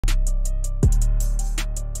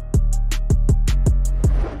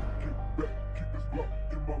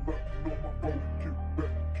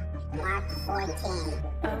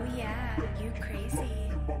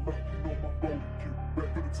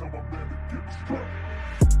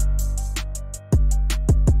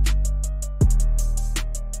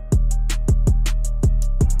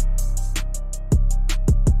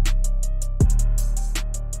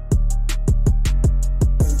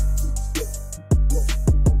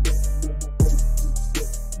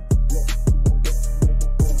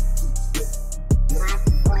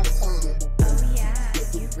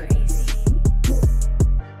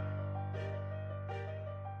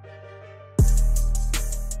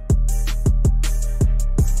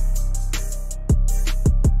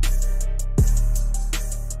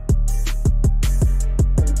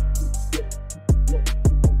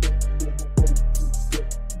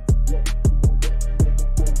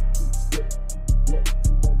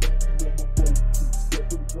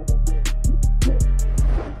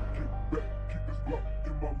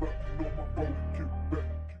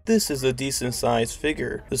This is a decent sized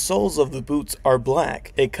figure. The soles of the boots are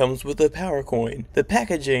black. It comes with a power coin. The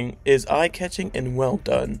packaging is eye-catching and well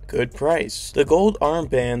done. Good price. The gold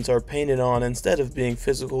armbands are painted on instead of being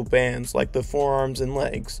physical bands like the forearms and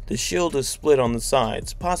legs. The shield is split on the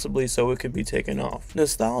sides, possibly so it could be taken off.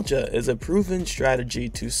 Nostalgia is a proven strategy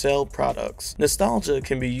to sell products. Nostalgia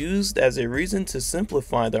can be used as a reason to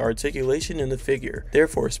simplify the articulation in the figure,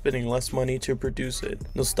 therefore spending less money to produce it.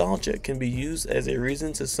 Nostalgia can be used as a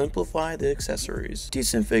reason to simplify the accessories.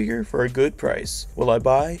 Decent figure for a good price. Will I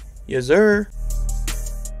buy? Yes sir.